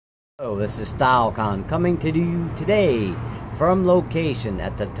Hello, this is StyleCon coming to you today from location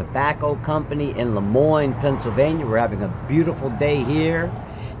at the Tobacco Company in Lemoyne, Pennsylvania. We're having a beautiful day here.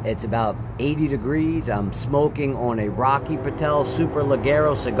 It's about 80 degrees. I'm smoking on a Rocky Patel Super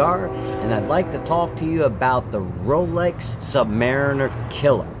Ligero cigar, and I'd like to talk to you about the Rolex Submariner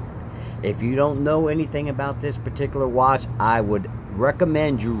Killer. If you don't know anything about this particular watch, I would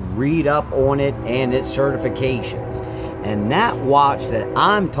recommend you read up on it and its certifications. And that watch that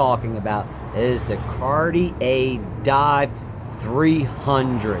I'm talking about is the Cartier Dive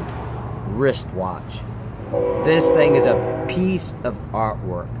 300 wristwatch. This thing is a piece of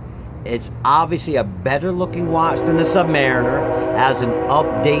artwork. It's obviously a better looking watch than the Submariner, has an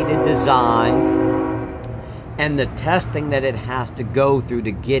updated design, and the testing that it has to go through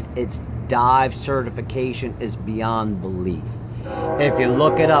to get its dive certification is beyond belief. If you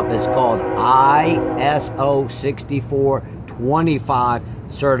look it up, it's called ISO 6425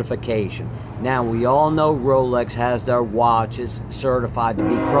 certification. Now, we all know Rolex has their watches certified to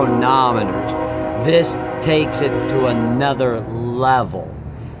be chronometers. This takes it to another level.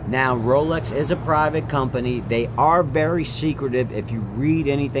 Now, Rolex is a private company. They are very secretive. If you read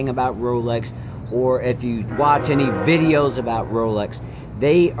anything about Rolex or if you watch any videos about Rolex,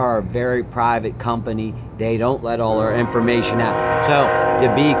 they are a very private company. They don't let all their information out. So,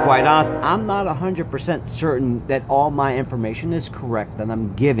 to be quite honest, I'm not 100% certain that all my information is correct that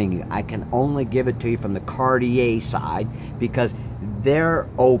I'm giving you. I can only give it to you from the Cartier side because they're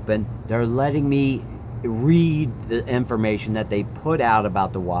open. They're letting me read the information that they put out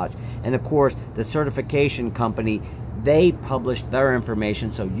about the watch. And of course, the certification company, they publish their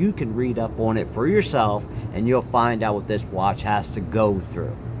information so you can read up on it for yourself and you'll find out what this watch has to go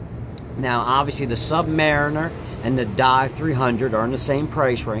through. Now, obviously, the Submariner and the Dive 300 are in the same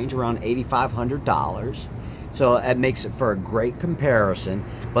price range, around $8,500. So that makes it for a great comparison,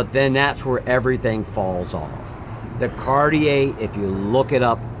 but then that's where everything falls off. The Cartier, if you look it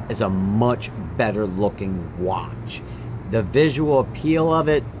up, is a much better looking watch. The visual appeal of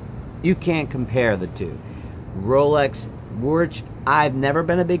it, you can't compare the two. Rolex, which I've never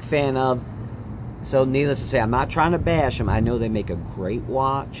been a big fan of, so needless to say, I'm not trying to bash them. I know they make a great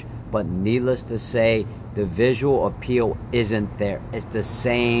watch, but needless to say, the visual appeal isn't there. It's the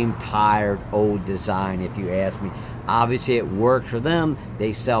same tired old design, if you ask me. Obviously, it works for them.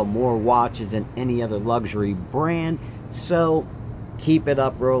 They sell more watches than any other luxury brand, so keep it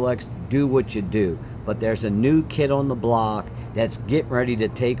up, Rolex. Do what you do. But there's a new kid on the block that's getting ready to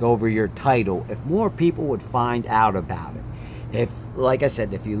take over your title if more people would find out about it. If, like I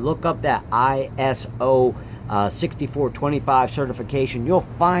said, if you look up that ISO 6425 certification, you'll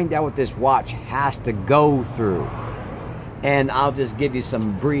find out what this watch has to go through. And I'll just give you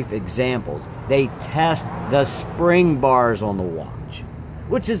some brief examples. They test the spring bars on the watch,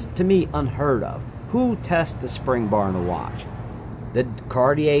 which is, to me, unheard of. Who tests the spring bar on a watch? The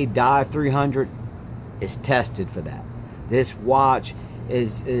Cartier Dive 300 is tested for that. This watch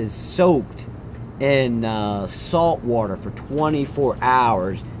is soaked in salt water for 24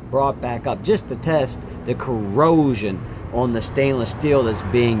 hours, brought back up just to test the corrosion on the stainless steel that's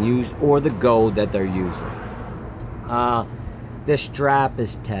being used or the gold that they're using. The strap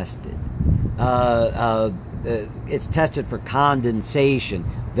is tested. It's tested for condensation.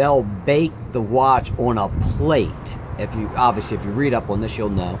 They'll bake the watch on a plate. If you read up on this, you'll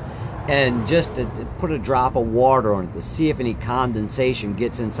know. And just to put a drop of water on it to see if any condensation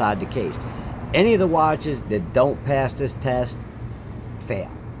gets inside the case. Any of the watches that don't pass this test fail.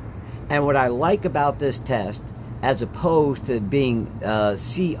 And what I like about this test, as opposed to being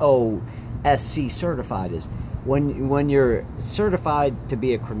COSC certified, is when you're certified to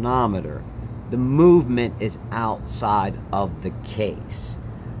be a chronometer, the movement is outside of the case.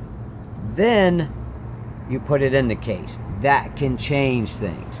 Then you put it in the case. That can change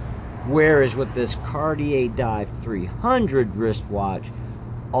things. Whereas with this Cartier Dive 300 wristwatch,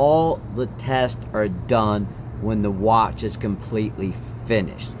 all the tests are done when the watch is completely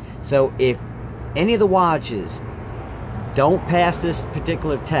finished. So if any of the watches don't pass this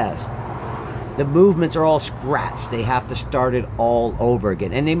particular test, the movements are all scratched. They have to start it all over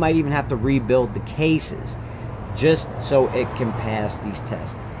again. And they might even have to rebuild the cases just so it can pass these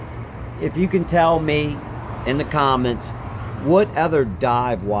tests. If you can tell me in the comments what other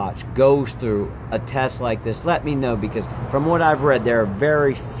dive watch goes through a test like this, let me know, because from what I've read, there are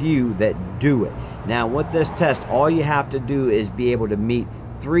very few that do it. Now, with this test, all you have to do is be able to meet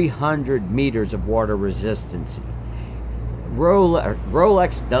 300 meters of water resistance.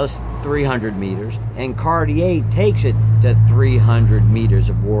 Rolex does 300 meters, and Cartier takes it to 300 meters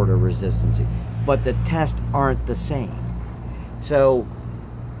of water resistance. But the tests aren't the same. So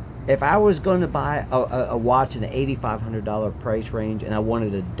If I was going to buy a watch in the $8,500 price range and I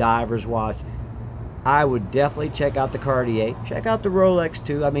wanted a diver's watch, I would definitely check out the Cartier. Check out the Rolex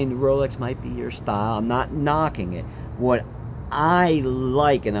too. I mean, the Rolex might be your style. I'm not knocking it. What I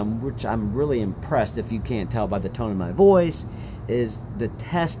like, and which I'm really impressed, if you can't tell by the tone of my voice, is the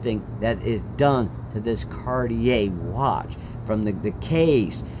testing that is done to this Cartier watch. From the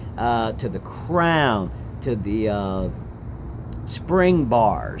case, to the crown, to the spring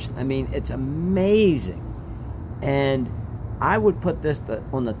bars. I mean, it's amazing. And I would put this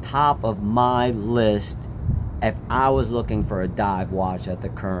on the top of my list if I was looking for a dive watch at the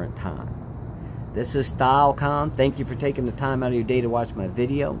current time. This is StyleCon. Thank you for taking the time out of your day to watch my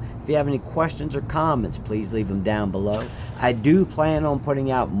video. If you have any questions or comments, please leave them down below. I do plan on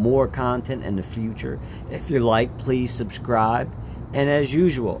putting out more content in the future. If you like, please subscribe. And as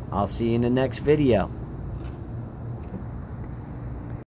usual, I'll see you in the next video.